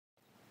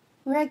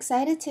We're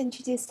excited to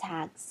introduce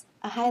tags,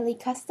 a highly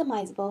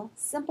customizable,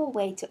 simple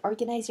way to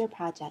organize your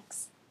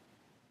projects.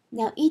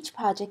 Now each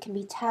project can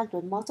be tagged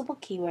with multiple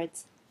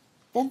keywords,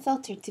 then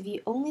filtered to view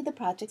only the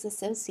projects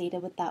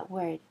associated with that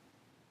word.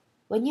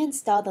 When you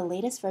install the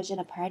latest version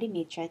of Priority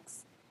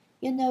Matrix,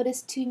 you'll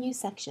notice two new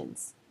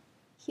sections.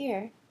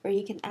 Here, where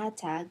you can add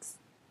tags,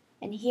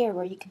 and here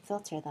where you can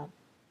filter them.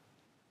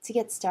 To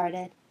get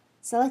started,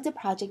 select a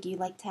project you'd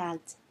like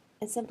tagged,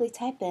 and simply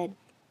type in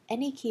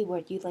any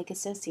keyword you'd like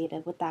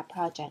associated with that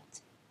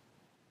project.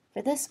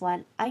 For this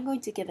one, I'm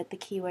going to give it the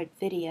keyword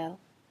video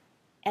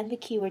and the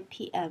keyword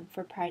PM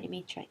for Priority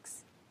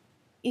Matrix.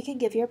 You can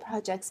give your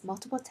projects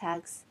multiple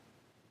tags,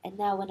 and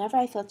now whenever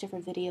I filter for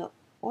video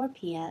or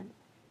PM,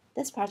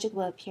 this project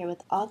will appear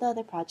with all the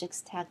other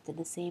projects tagged in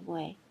the same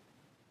way.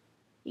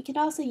 You can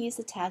also use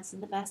the tags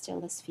in the master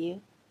list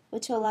view,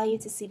 which will allow you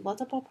to see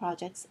multiple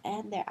projects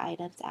and their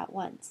items at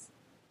once.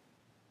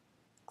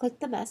 Click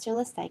the master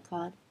list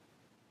icon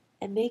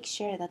and make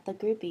sure that the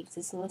groupings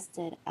is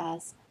listed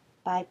as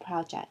by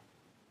project.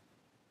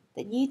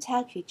 The new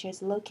tag feature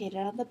is located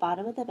on the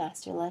bottom of the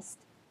master list,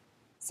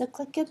 so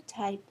click and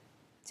type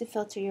to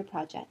filter your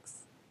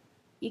projects.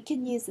 You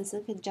can use this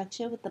in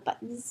conjunction with the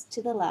buttons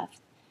to the left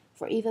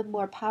for even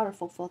more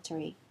powerful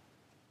filtering.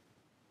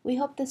 We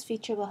hope this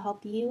feature will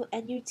help you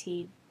and your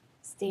team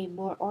stay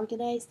more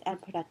organized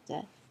and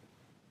productive.